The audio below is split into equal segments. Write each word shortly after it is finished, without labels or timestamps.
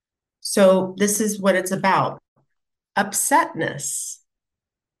So this is what it's about. Upsetness.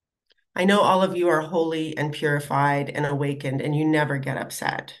 I know all of you are holy and purified and awakened, and you never get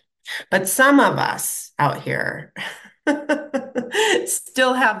upset. But some of us out here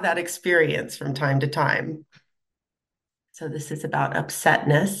still have that experience from time to time. So this is about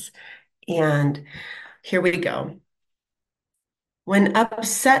upsetness. And here we go. When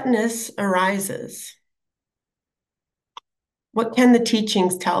upsetness arises, what can the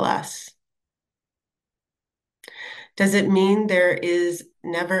teachings tell us? Does it mean there is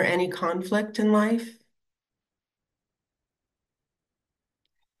never any conflict in life?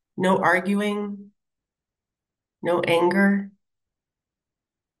 No arguing, no anger?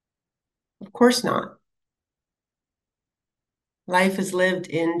 Of course not. Life is lived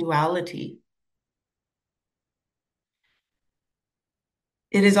in duality.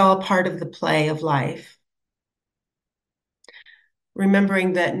 It is all part of the play of life.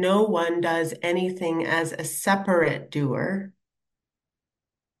 Remembering that no one does anything as a separate doer.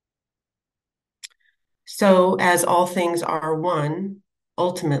 So, as all things are one,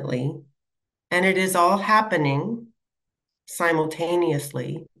 ultimately, and it is all happening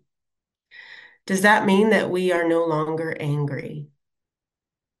simultaneously, does that mean that we are no longer angry?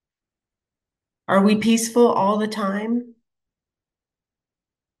 Are we peaceful all the time?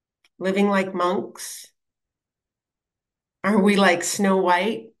 Living like monks? Are we like Snow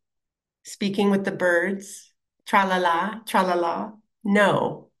White, speaking with the birds? Tra la la, tra la la?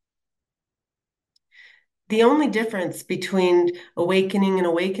 No. The only difference between awakening and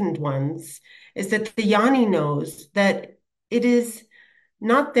awakened ones is that the Yanni knows that it is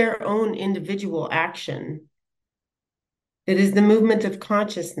not their own individual action. It is the movement of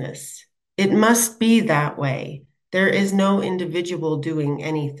consciousness. It must be that way. There is no individual doing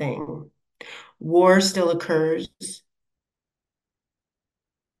anything. War still occurs,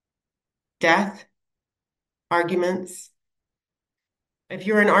 death, arguments. If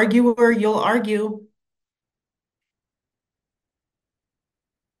you're an arguer, you'll argue,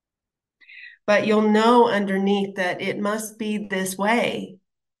 but you'll know underneath that it must be this way.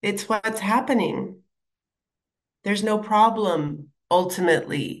 It's what's happening. There's no problem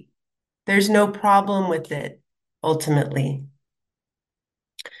ultimately. There's no problem with it ultimately.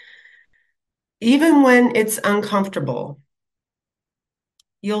 Even when it's uncomfortable,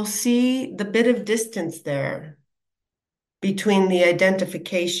 you'll see the bit of distance there between the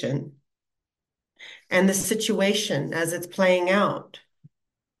identification and the situation as it's playing out,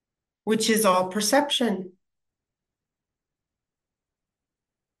 which is all perception.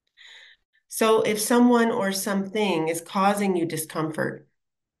 So if someone or something is causing you discomfort,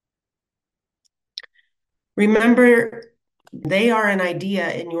 remember they are an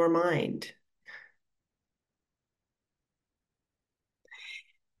idea in your mind.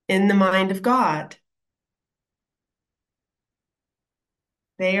 In the mind of God,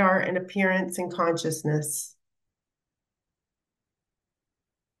 they are an appearance in consciousness.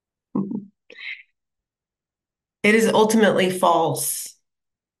 It is ultimately false.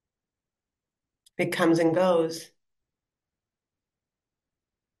 It comes and goes.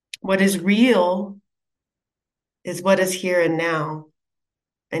 What is real is what is here and now,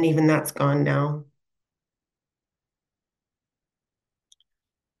 and even that's gone now.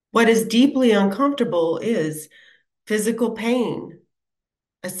 What is deeply uncomfortable is physical pain,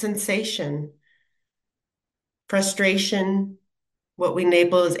 a sensation, frustration, what we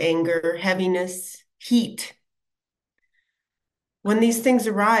label as anger, heaviness, heat. When these things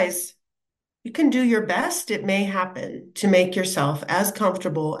arise, you can do your best, it may happen, to make yourself as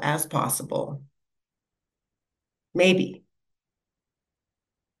comfortable as possible. Maybe.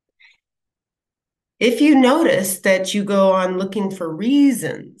 If you notice that you go on looking for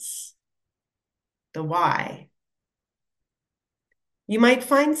reasons, the why, you might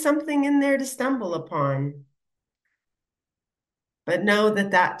find something in there to stumble upon. But know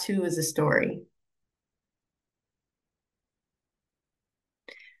that that too is a story.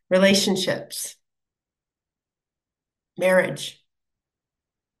 Relationships, marriage,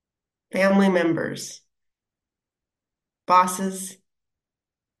 family members, bosses,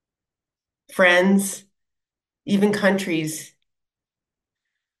 friends, even countries.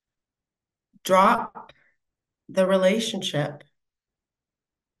 Drop the relationship,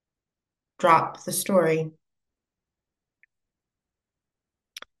 drop the story.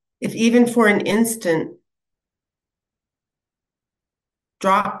 If even for an instant,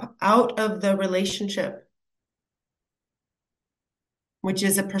 drop out of the relationship, which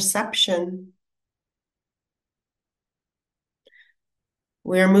is a perception.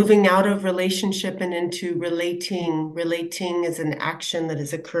 We are moving out of relationship and into relating. Relating is an action that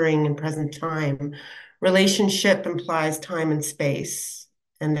is occurring in present time. Relationship implies time and space,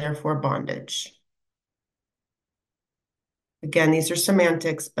 and therefore bondage. Again, these are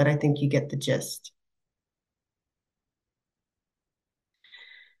semantics, but I think you get the gist.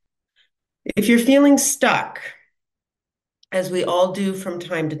 If you're feeling stuck, as we all do from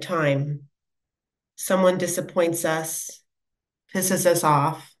time to time, someone disappoints us, pisses us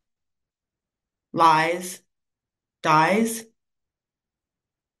off, lies, dies,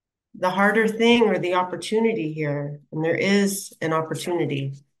 the harder thing or the opportunity here, and there is an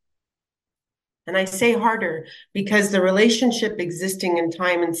opportunity. And I say harder because the relationship existing in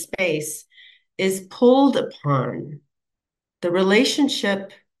time and space is pulled upon. The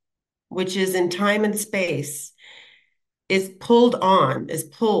relationship, which is in time and space, is pulled on, is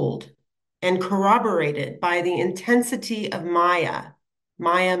pulled and corroborated by the intensity of Maya.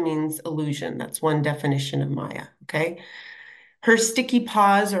 Maya means illusion. That's one definition of Maya, okay? Her sticky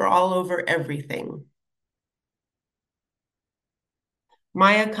paws are all over everything.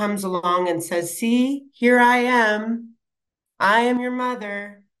 Maya comes along and says, see, here I am. I am your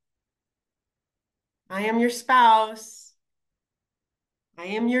mother. I am your spouse. I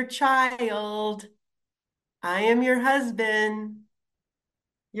am your child. I am your husband,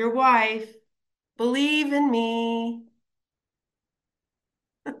 your wife. Believe in me.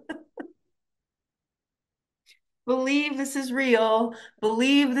 Believe this is real.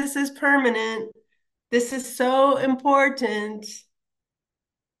 Believe this is permanent. This is so important.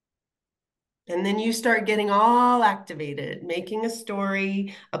 And then you start getting all activated, making a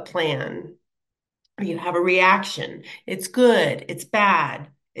story, a plan. You have a reaction. It's good, it's bad,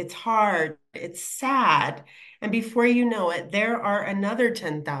 it's hard, it's sad. And before you know it, there are another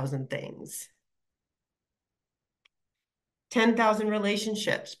 10,000 things, 10,000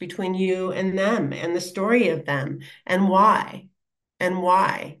 relationships between you and them and the story of them and why and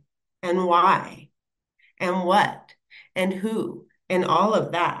why and why and what and who and all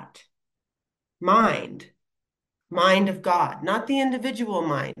of that. Mind, mind of God, not the individual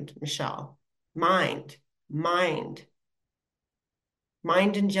mind, Michelle. Mind, mind.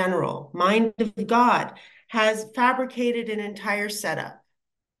 Mind in general, mind of God, has fabricated an entire setup.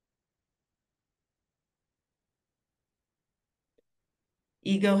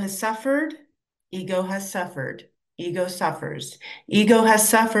 Ego has suffered, ego has suffered, ego suffers. Ego has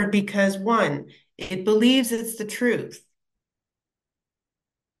suffered because one, it believes it's the truth.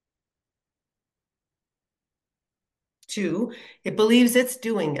 Two, it believes it's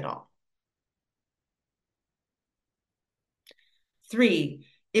doing it all. Three,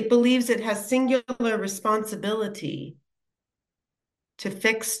 it believes it has singular responsibility to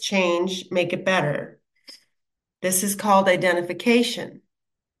fix, change, make it better. This is called identification,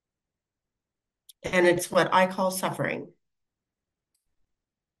 and it's what I call suffering.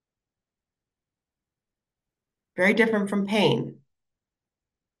 Very different from pain.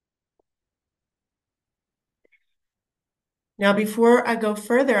 Now, before I go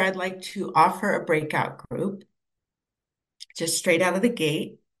further, I'd like to offer a breakout group just straight out of the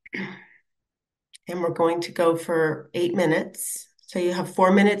gate. And we're going to go for 8 minutes. So you have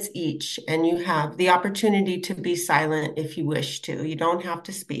 4 minutes each, and you have the opportunity to be silent if you wish to. You don't have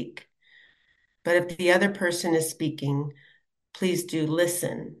to speak. But if the other person is speaking, please do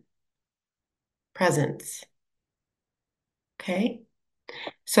listen. Presence. Okay?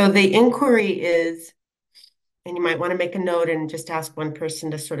 So the inquiry is, and you might want to make a note and just ask one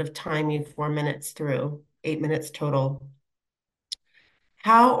person to sort of time you 4 minutes through, 8 minutes total.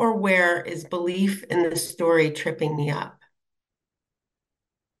 How or where is belief in the story tripping me up?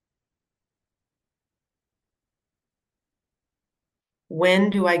 When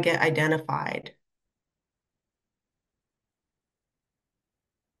do I get identified?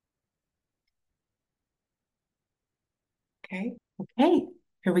 Okay, okay,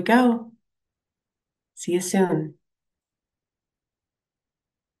 here we go. See you soon.